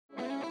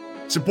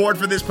Support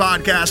for this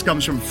podcast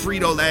comes from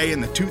Frito-Lay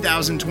and the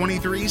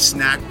 2023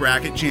 Snack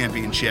Bracket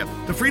Championship.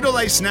 The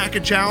Frito-Lay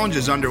Snack-It Challenge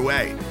is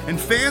underway, and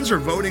fans are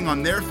voting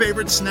on their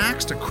favorite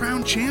snacks to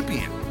crown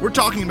champion. We're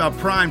talking about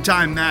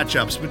prime-time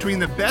matchups between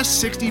the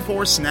best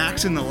 64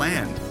 snacks in the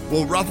land.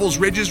 Will Ruffles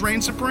Ridges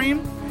reign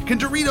supreme? Can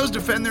Doritos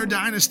defend their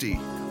dynasty?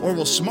 Or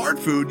will Smart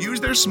Food use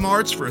their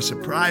smarts for a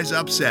surprise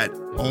upset?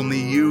 Only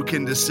you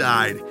can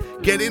decide.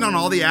 Get in on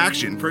all the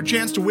action for a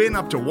chance to win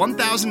up to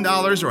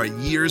 $1,000 or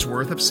a year's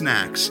worth of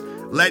snacks.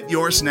 Let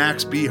your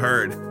snacks be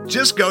heard.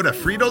 Just go to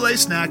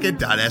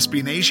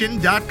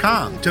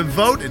fritolaysnacket.sbnation.com to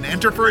vote and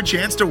enter for a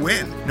chance to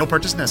win. No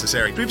purchase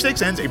necessary.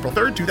 Sweepstakes ends April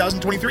 3rd,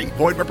 2023.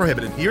 Void where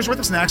prohibited. Year's worth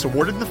of snacks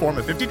awarded in the form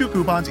of 52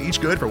 coupons, each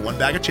good for one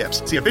bag of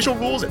chips. See official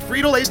rules at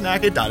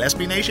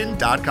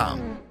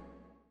fritolaysnacket.sbnation.com.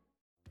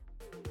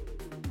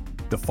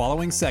 The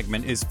following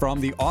segment is from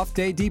the Off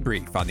Day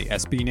Debrief on the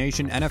SB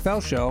Nation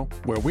NFL Show,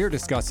 where we're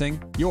discussing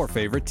your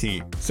favorite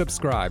team.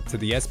 Subscribe to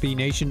the SB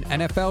Nation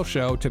NFL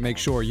Show to make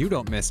sure you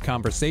don't miss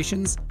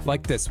conversations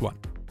like this one.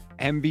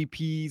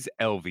 MVPs,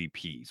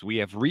 LVPs. We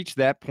have reached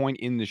that point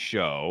in the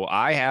show.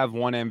 I have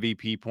one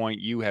MVP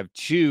point. You have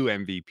two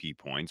MVP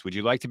points. Would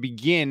you like to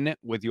begin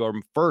with your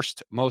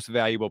first most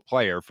valuable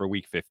player for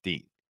Week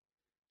 15?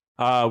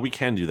 We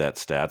can do that,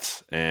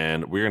 Stats.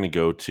 And we're going to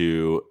go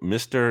to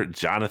Mr.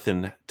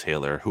 Jonathan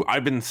Taylor, who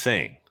I've been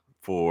saying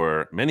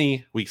for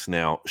many weeks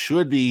now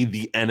should be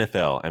the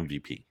NFL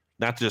MVP.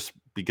 Not just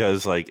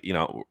because, we're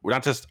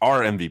not just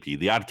our MVP,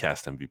 the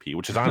Oddcast MVP,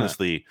 which is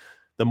honestly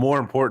the more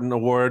important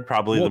award,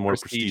 probably the more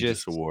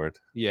prestigious award.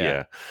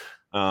 Yeah.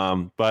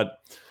 But,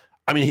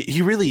 I mean,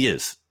 he really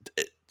is.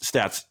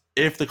 Stats,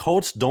 if the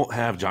Colts don't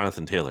have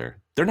Jonathan Taylor,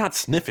 they're not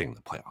sniffing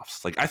the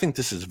playoffs. I think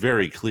this is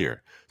very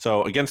clear.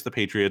 So against the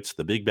Patriots,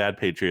 the big bad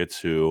Patriots,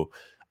 who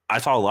I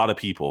saw a lot of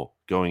people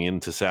going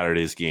into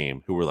Saturday's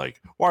game who were like,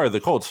 why are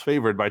the Colts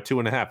favored by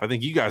 2.5? I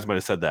think you guys might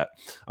have said that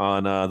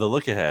on the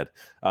look ahead.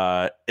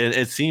 And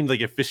it seemed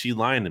like a fishy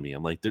line to me.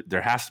 I'm like,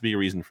 there has to be a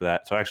reason for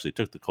that. So I actually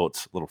took the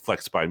Colts, a little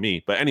flex by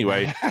me. But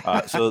anyway,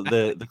 so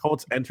the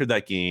Colts entered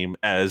that game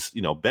as,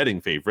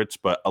 betting favorites,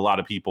 but a lot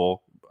of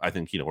people, I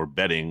think, we're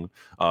betting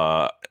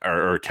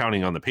or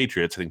counting on the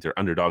Patriots. I think they're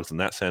underdogs in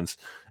that sense.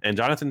 And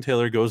Jonathan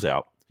Taylor goes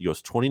out. He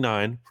goes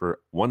 29 for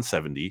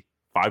 170,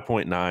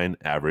 5.9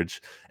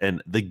 average,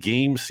 and the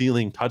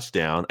game-sealing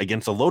touchdown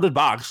against a loaded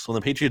box when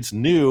the Patriots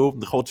knew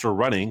the Colts were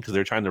running because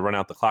they're trying to run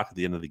out the clock at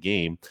the end of the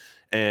game.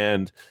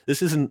 And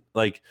this isn't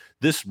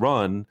this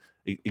run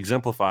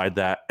exemplified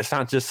that it's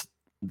not just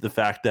the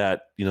fact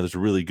that, there's a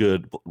really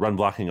good run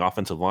blocking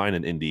offensive line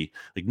in Indy.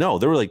 No,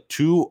 there were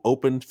two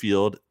open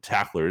field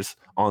tacklers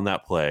on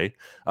that play.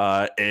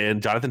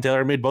 And Jonathan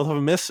Taylor made both of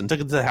them miss and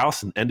took it to the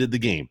house and ended the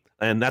game.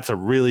 And that's a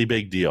really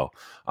big deal.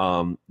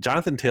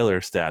 Jonathan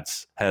Taylor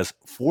stats has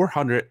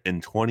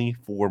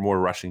 424 more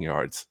rushing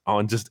yards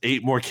on just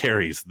 8 more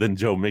carries than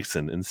Joe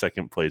Mixon in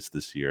second place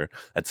this year.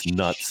 That's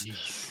nuts.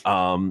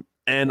 Wow.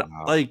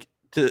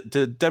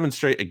 To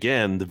demonstrate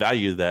again the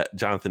value that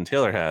Jonathan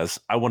Taylor has,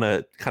 I want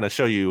to kind of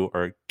show you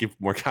or give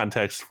more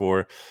context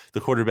for the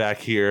quarterback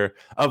here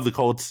of the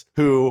Colts,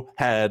 who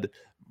had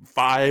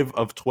 5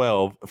 of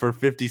 12 for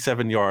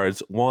 57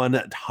 yards,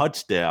 1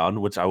 touchdown,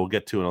 which I will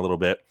get to in a little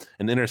bit,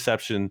 an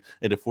interception,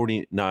 and a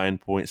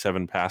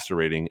 49.7 passer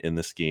rating in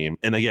this game.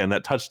 And again,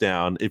 that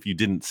touchdown, if you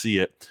didn't see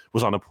it,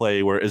 was on a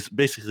play where it's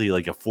basically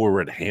like a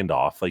forward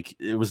handoff.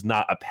 It was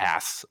not a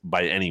pass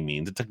by any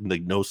means. It took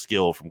no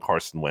skill from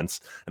Carson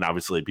Wentz. And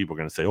obviously people are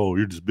going to say, oh,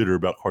 you're just bitter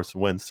about Carson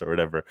Wentz or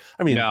whatever.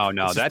 I mean, no,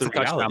 that's a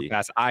touchdown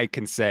pass I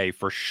can say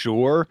for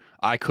sure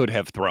I could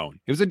have thrown.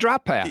 It was a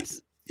drop pass.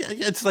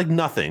 It's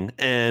nothing,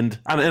 and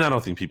I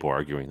don't think people are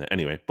arguing that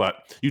anyway.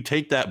 But you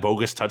take that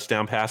bogus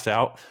touchdown pass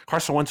out.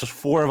 Carson Wentz was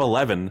 4 of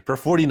 11 for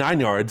 49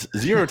 yards,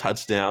 0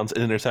 touchdowns,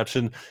 an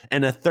interception,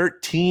 and a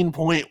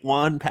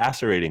 13.1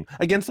 passer rating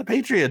against the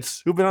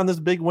Patriots, who've been on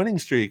this big winning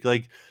streak.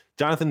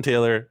 Jonathan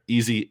Taylor,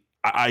 easy.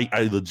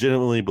 I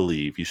legitimately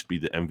believe he should be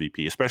the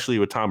MVP, especially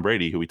with Tom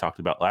Brady, who we talked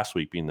about last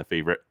week being the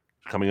favorite,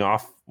 coming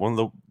off one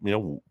of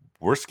the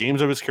worst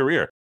games of his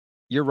career.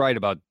 You're right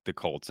about the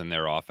Colts and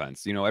their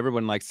offense.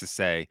 Everyone likes to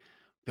say,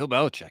 Bill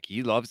Belichick,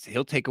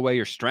 he'll take away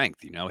your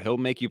strength. He'll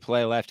make you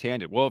play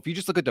left-handed. Well, if you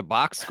just look at the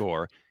box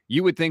score,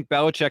 you would think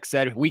Belichick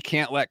said, we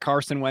can't let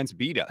Carson Wentz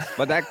beat us.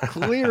 But that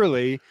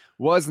clearly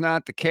was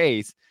not the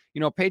case.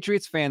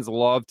 Patriots fans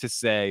love to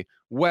say,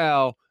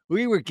 well,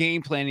 we were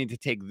game planning to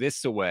take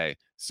this away,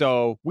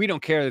 so we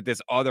don't care that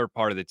this other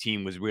part of the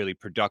team was really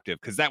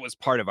productive because that was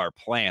part of our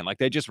plan.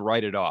 They just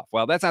write it off.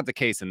 Well, that's not the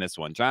case in this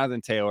one.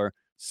 Jonathan Taylor,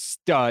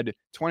 stud,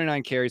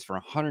 29 carries for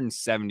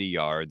 170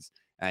 yards.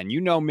 And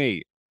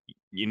me,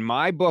 in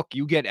my book,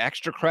 you get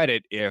extra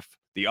credit if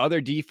the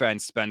other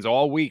defense spends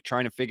all week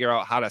trying to figure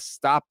out how to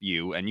stop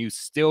you and you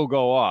still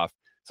go off.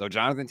 So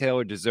Jonathan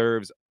Taylor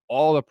deserves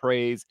all the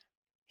praise.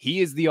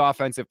 He is the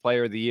offensive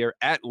player of the year,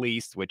 at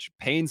least, which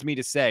pains me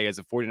to say as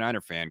a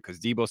 49er fan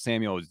because Deebo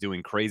Samuel is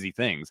doing crazy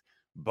things.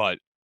 But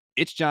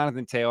it's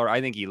Jonathan Taylor.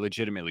 I think he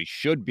legitimately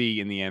should be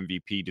in the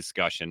MVP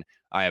discussion.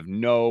 I have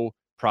no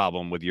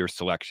problem with your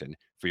selection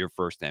for your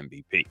first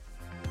MVP.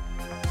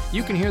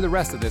 You can hear the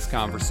rest of this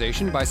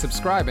conversation by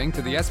subscribing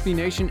to the SB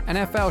Nation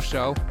NFL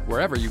Show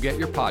wherever you get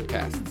your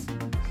podcasts.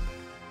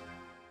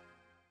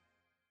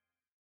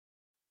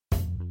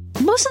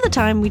 Most of the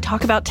time, we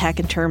talk about tech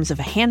in terms of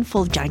a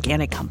handful of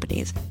gigantic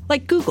companies,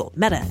 like Google,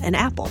 Meta, and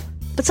Apple.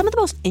 But some of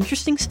the most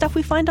interesting stuff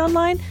we find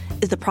online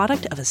is the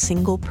product of a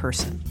single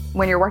person.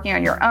 When you're working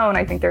on your own,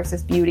 I think there's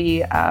this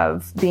beauty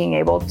of being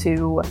able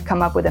to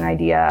come up with an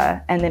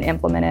idea and then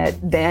implement it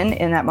then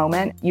in that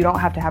moment. You don't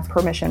have to have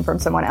permission from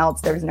someone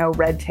else. There's no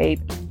red tape.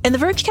 In the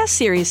Vergecast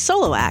series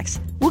Solo Acts,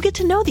 we'll get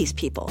to know these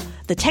people,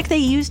 the tech they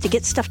use to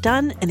get stuff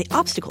done, and the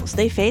obstacles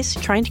they face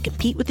trying to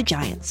compete with the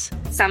giants.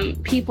 Some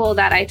people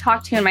that I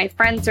talk to and my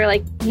friends are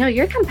like,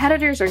 your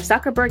competitors are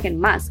Zuckerberg and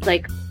Musk.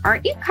 Like,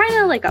 aren't you kind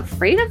of like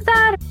afraid of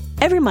that?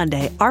 Every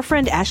Monday, our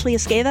friend Ashley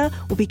Esqueda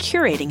will be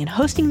curating and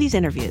hosting these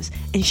interviews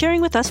and sharing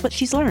with us what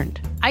she's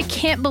learned. I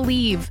can't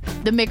believe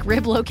the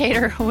McRib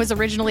locator was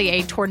originally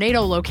a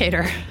tornado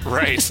locator.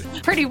 Right.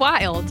 Pretty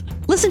wild.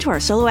 Listen to our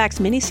Solo Acts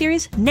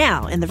miniseries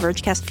now in the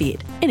Vergecast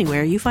feed,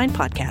 anywhere you find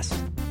podcasts.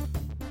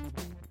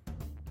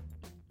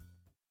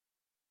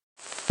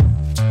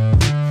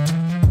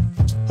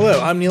 Hello,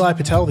 I'm Nilay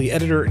Patel, the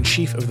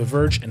editor-in-chief of The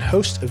Verge and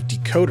host of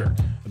Decoder,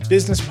 a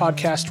business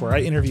podcast where I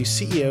interview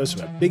CEOs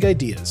about big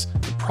ideas,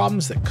 the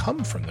problems that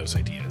come from those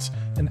ideas,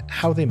 and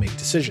how they make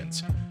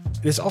decisions.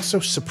 It is also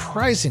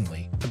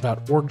surprisingly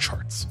about org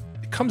charts.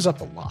 It comes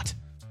up a lot.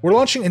 We're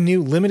launching a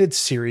new limited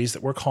series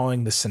that we're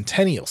calling the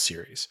Centennial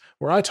Series,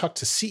 where I talk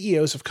to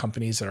CEOs of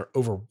companies that are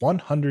over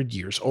 100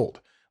 years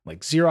old, like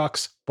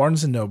Xerox,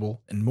 Barnes &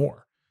 Noble, and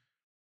more.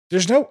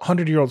 There's no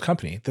 100-year-old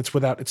company that's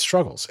without its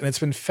struggles, and it's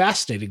been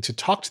fascinating to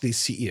talk to these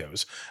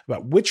CEOs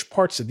about which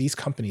parts of these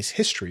companies'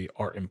 history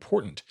are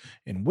important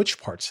and which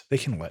parts they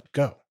can let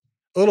go.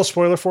 A little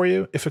spoiler for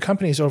you, if a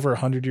company is over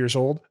 100 years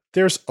old,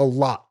 there's a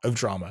lot of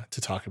drama to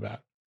talk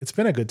about. It's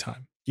been a good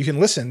time. You can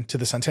listen to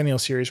the Centennial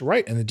Series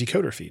right in the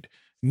Decoder feed.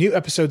 New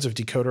episodes of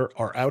Decoder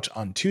are out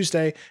on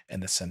Tuesday,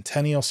 and the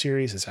Centennial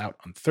Series is out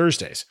on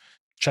Thursdays.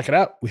 Check it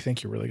out. We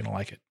think you're really going to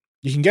like it.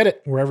 You can get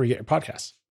it wherever you get your podcasts.